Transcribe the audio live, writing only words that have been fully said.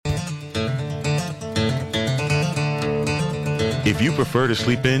If you prefer to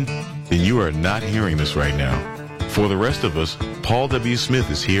sleep in, then you are not hearing this right now. For the rest of us, Paul W.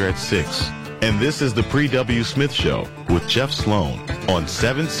 Smith is here at 6. And this is the Pre-W. Smith Show with Jeff Sloan on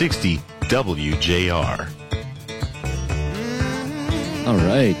 760 WJR. All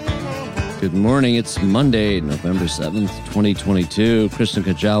right. Good morning. It's Monday, November 7th, 2022. Kristen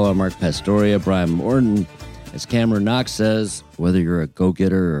Kajawa, Mark Pastoria, Brian Morton. As Cameron Knox says, whether you're a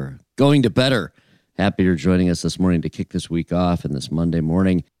go-getter or going to better, happy you're joining us this morning to kick this week off and this Monday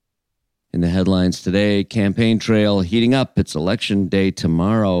morning. In the headlines today, campaign trail heating up. It's election day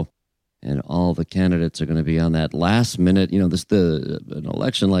tomorrow, and all the candidates are going to be on that last minute. You know, an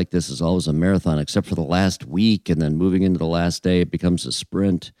election like this is always a marathon, except for the last week, and then moving into the last day, it becomes a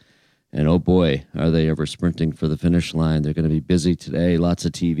sprint. And oh boy, are they ever sprinting for the finish line. They're going to be busy today. Lots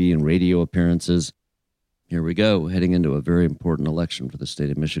of TV and radio appearances. Here we go, heading into a very important election for the state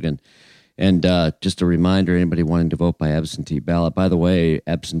of Michigan. And just a reminder, anybody wanting to vote by absentee ballot, by the way,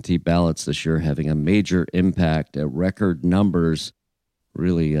 absentee ballots this year having a major impact at record numbers,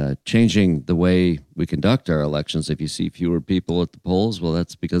 really changing the way we conduct our elections. If you see fewer people at the polls, well,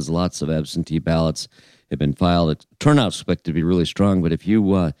 that's because lots of absentee ballots have been filed. Turnout's expected to be really strong, but if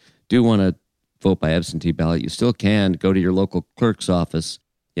you do want to vote by absentee ballot, you still can. Go to your local clerk's office.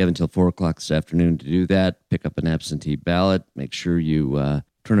 You have until 4 o'clock this afternoon to do that. Pick up an absentee ballot. Make sure you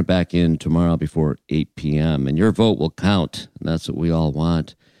turn it back in tomorrow before 8 p.m. And your vote will count, and that's what we all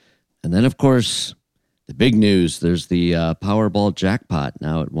want. And then, of course, the big news, there's the Powerball jackpot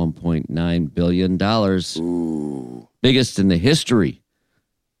now at $1.9 billion. Ooh. Biggest in history.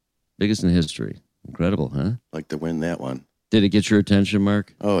 Incredible, huh? Like to win that one. Did it get your attention,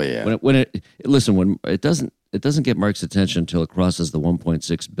 Mark? Oh, yeah. When it doesn't get Mark's attention until it crosses the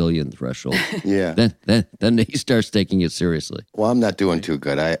 1.6 billion threshold. Yeah. Then he starts taking it seriously. Well, I'm not doing too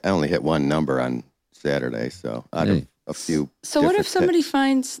good. I only hit one number on Saturday, so out of a few. So what if somebody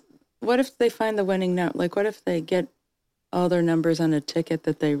what if they find the winning note? Like, what if they get all their numbers on a ticket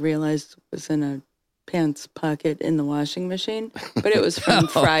that they realized was in a pants pocket in the washing machine, but it was from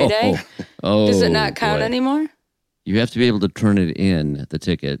Friday? Does it not count anymore? You have to be able to turn it in, the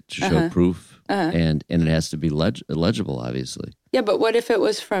ticket, to show proof, and it has to be legible, obviously. Yeah, but what if it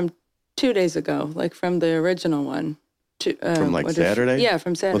was from 2 days ago, like from the original one? From Saturday? Yeah,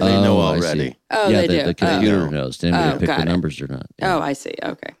 from Saturday. Well, they know already. Oh, yeah, they do. The computer knows. Did anybody pick the numbers or not? Yeah. Oh, I see.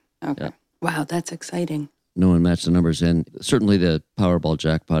 Okay. Yeah. Wow, that's exciting. No one matched the numbers. And certainly the Powerball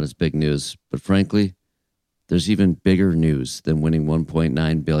jackpot is big news. But frankly, there's even bigger news than winning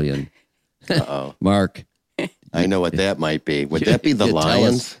 $1.9 billion. Uh-oh. Mark. I know what that might be. Would that be the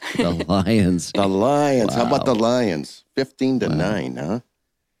Lions? The Lions. The Lions. Wow. How about the Lions? 15-9, huh?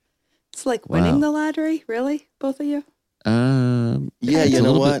 It's like winning the lottery, really? Both of you? Yeah, you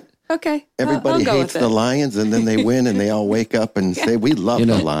know what? Okay. Everybody hates the Lions, and then they win, and they all wake up and say, we love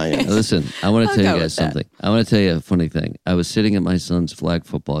the Lions. Listen, I want to tell you guys something. I want to tell you a funny thing. I was sitting at my son's flag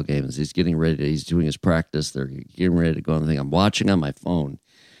football game as he's doing his practice. They're getting ready to go on the thing. I'm watching on my phone.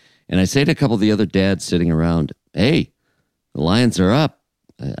 And I say to a couple of the other dads sitting around, hey, the Lions are up.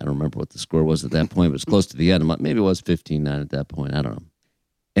 I don't remember what the score was at that point. It was close to the end. Maybe it was 15-9 at that point. I don't know.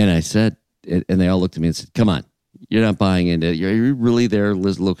 And I said, and they all looked at me and said, come on, you're not buying into it. Are you really there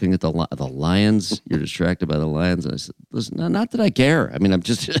looking at the Lions? You're distracted by the Lions? And I said, listen, not that I care. I mean, I'm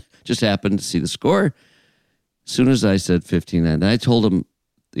just happened to see the score. As soon as I said 15-9, then I told them,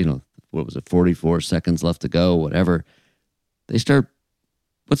 what was it, 44 seconds left to go, whatever. They start,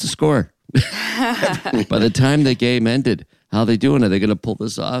 what's the score? By the time the game ended, how are they doing? Are they going to pull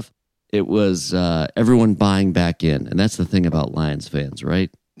this off? It was everyone buying back in. And that's the thing about Lions fans, right?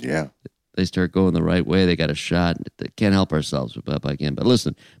 Yeah. They start going the right way. They got a shot. They can't help ourselves with buy back in. But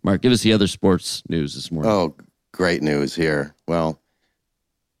listen, Mark, give us the other sports news this morning. Oh, great news here. Well,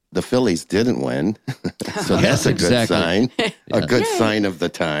 the Phillies didn't win. So that's a good sign. A good sign of the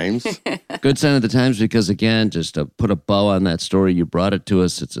times. Good sign of the times because, again, just to put a bow on that story, you brought it to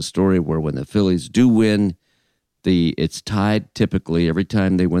us. It's a story where when the Phillies do win, it's tied typically. Every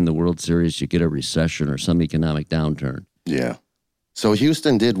time they win the World Series, you get a recession or some economic downturn. Yeah. So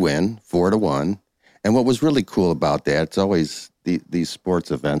Houston did win 4-1. And what was really cool about that, it's always, these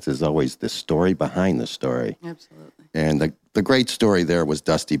sports events is always the story behind the story. Absolutely. And the great story there was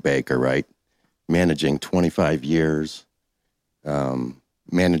Dusty Baker, right? Managing 25 years,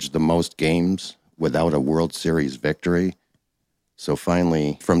 managed the most games without a World Series victory. So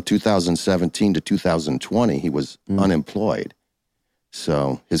finally, from 2017 to 2020, he was unemployed.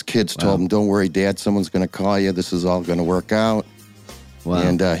 So his kids told him, don't worry, Dad, someone's going to call you. This is all going to work out. Wow.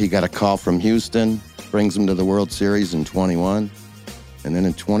 And he got a call from Houston, brings him to the World Series in 21. And then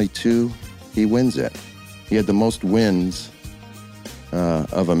in 22, he wins it. He had the most wins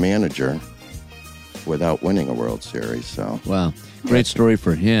of a manager without winning a World Series. So Wow. Great story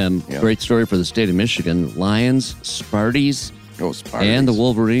for him. Yeah. Great story for the state of Michigan. Lions, Spartans, Spartans. and the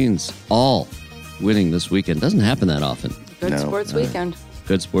Wolverines all winning this weekend. Doesn't happen that often. Good No. sports weekend.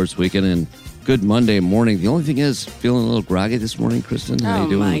 Good sports weekend and good Monday morning. The only thing is, feeling a little groggy this morning, Kristen. How Oh you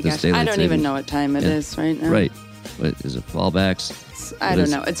doing my with this gosh. daylight I don't even savings? know what time it is right now. Right. What, is it fallbacks? I What don't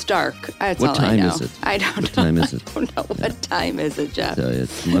is- know. It's dark. That's What all time I know. is it? I don't What know. time is it? I don't know. What time is it, Jeff? Tell you,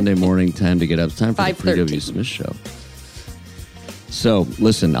 it's Monday morning, time to get up. It's time for the 5:13. Pre-W Smith Show. So,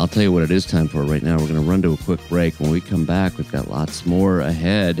 listen, I'll tell you what it is time for right now. We're going to run to a quick break. When we come back, we've got lots more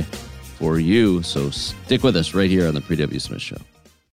ahead for you. So stick with us right here on the Pre-W Smith Show.